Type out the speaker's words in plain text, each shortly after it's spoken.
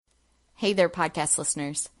Hey there, podcast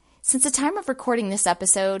listeners. Since the time of recording this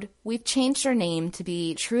episode, we've changed our name to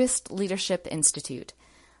be Truist Leadership Institute.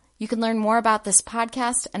 You can learn more about this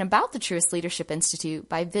podcast and about the Truist Leadership Institute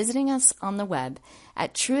by visiting us on the web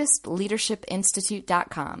at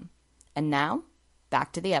truistleadershipinstitute.com. And now,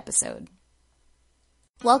 back to the episode.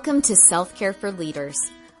 Welcome to Self-Care for Leaders.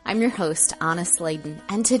 I'm your host, Anna Sladen,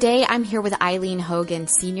 and today I'm here with Eileen Hogan,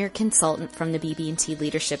 Senior Consultant from the BB&T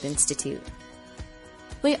Leadership Institute.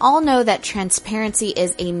 We all know that transparency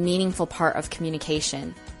is a meaningful part of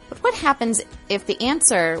communication. But what happens if the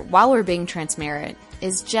answer, while we're being transparent,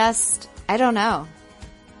 is just, I don't know?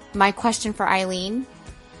 My question for Eileen,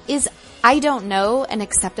 is I don't know an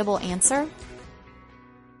acceptable answer?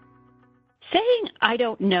 Saying I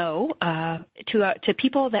don't know to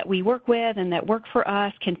people that we work with and that work for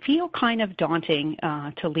us can feel kind of daunting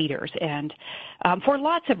to leaders, and for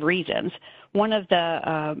lots of reasons. One of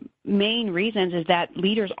the main reasons is that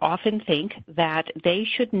leaders often think that they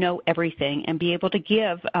should know everything and be able to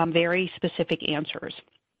give very specific answers.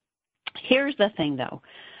 Here's the thing, though.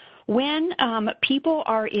 When people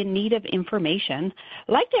are in need of information,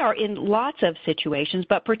 like they are in lots of situations,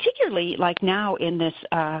 but particularly like now in this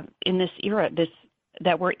era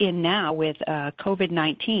that we're in now with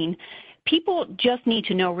COVID-19, people just need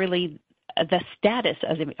to know really the status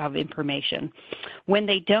of information. When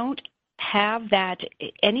they don't have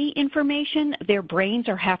any information, their brains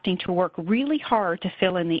are having to work really hard to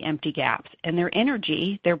fill in the empty gaps, and their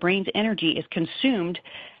brain's energy is consumed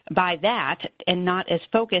by that and not as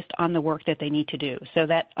focused on the work that they need to do. So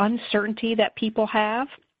that uncertainty that people have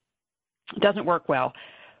doesn't work well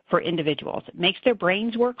for individuals. It makes their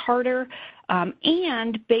brains work harder,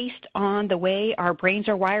 and based on the way our brains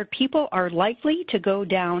are wired, people are likely to go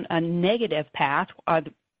down a negative path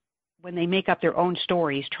when they make up their own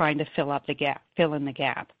stories trying to fill in the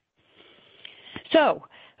gap. So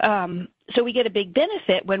we get a big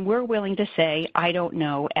benefit when we're willing to say, I don't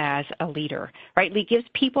know, as a leader, right? It gives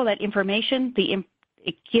people that information.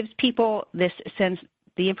 It gives people this sense,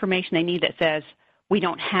 the information they need that says, we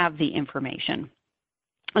don't have the information.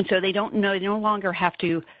 And so they no longer have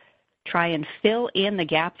to try and fill in the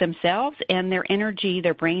gap themselves, and their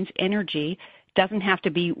brain's energy doesn't have to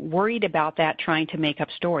be worried about that trying to make up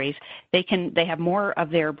stories. They have more of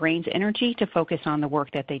their brain's energy to focus on the work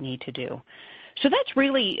that they need to do. So that's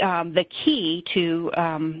really the key to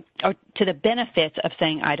the benefits of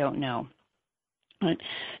saying I don't know. Right.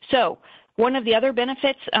 So one of the other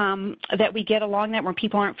benefits that we get along that when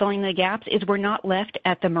people aren't filling the gaps is we're not left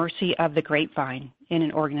at the mercy of the grapevine in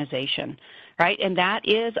an organization, right? And that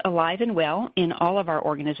is alive and well in all of our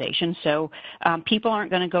organizations. So people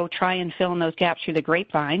aren't going to go try and fill in those gaps through the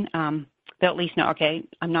grapevine. They'll at least know, okay,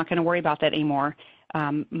 I'm not going to worry about that anymore.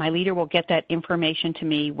 My leader will get that information to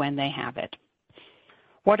me when they have it.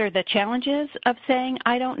 What are the challenges of saying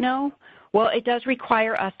I don't know? Well, it does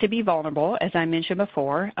require us to be vulnerable, as I mentioned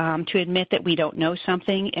before, to admit that we don't know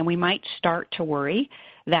something, and we might start to worry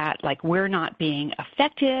that, like, we're not being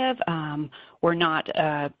effective, we're not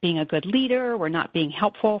being a good leader, we're not being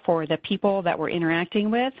helpful for the people that we're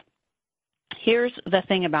interacting with. Here's the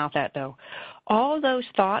thing about that, though. All those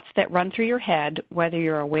thoughts that run through your head, whether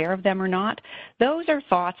you're aware of them or not, those are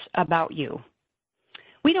thoughts about you.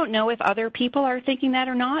 We don't know if other people are thinking that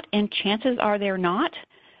or not, and chances are they're not,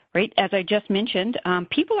 right? As I just mentioned,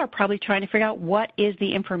 people are probably trying to figure out what is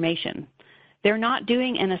the information. They're not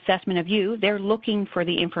doing an assessment of you. They're looking for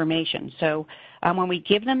the information. So when we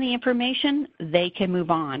give them the information, they can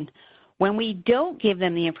move on. When we don't give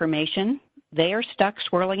them the information, they are stuck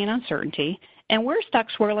swirling in uncertainty, and we're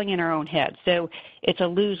stuck swirling in our own heads. So it's a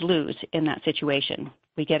lose-lose in that situation.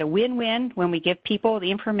 We get a win-win when we give people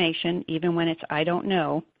the information, even when it's I don't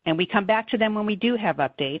know, and we come back to them when we do have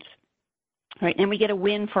updates, right? And we get a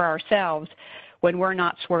win for ourselves when we're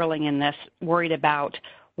not swirling in this, worried about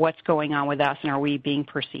what's going on with us and are we being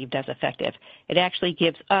perceived as effective. It actually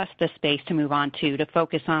gives us the space to move on to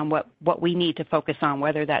focus on what we need to focus on,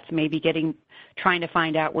 whether that's maybe trying to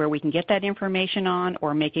find out where we can get that information on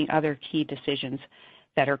or making other key decisions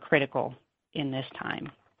that are critical in this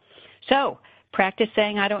time. So practice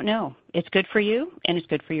saying I don't know. It's good for you and it's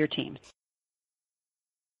good for your team.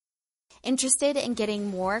 Interested in getting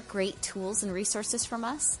more great tools and resources from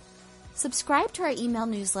us? Subscribe to our email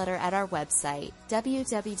newsletter at our website,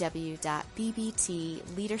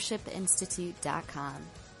 www.bbtleadershipinstitute.com.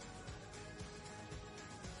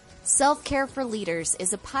 Self-Care for Leaders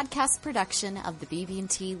is a podcast production of the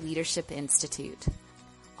BB&T Leadership Institute.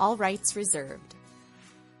 All rights reserved.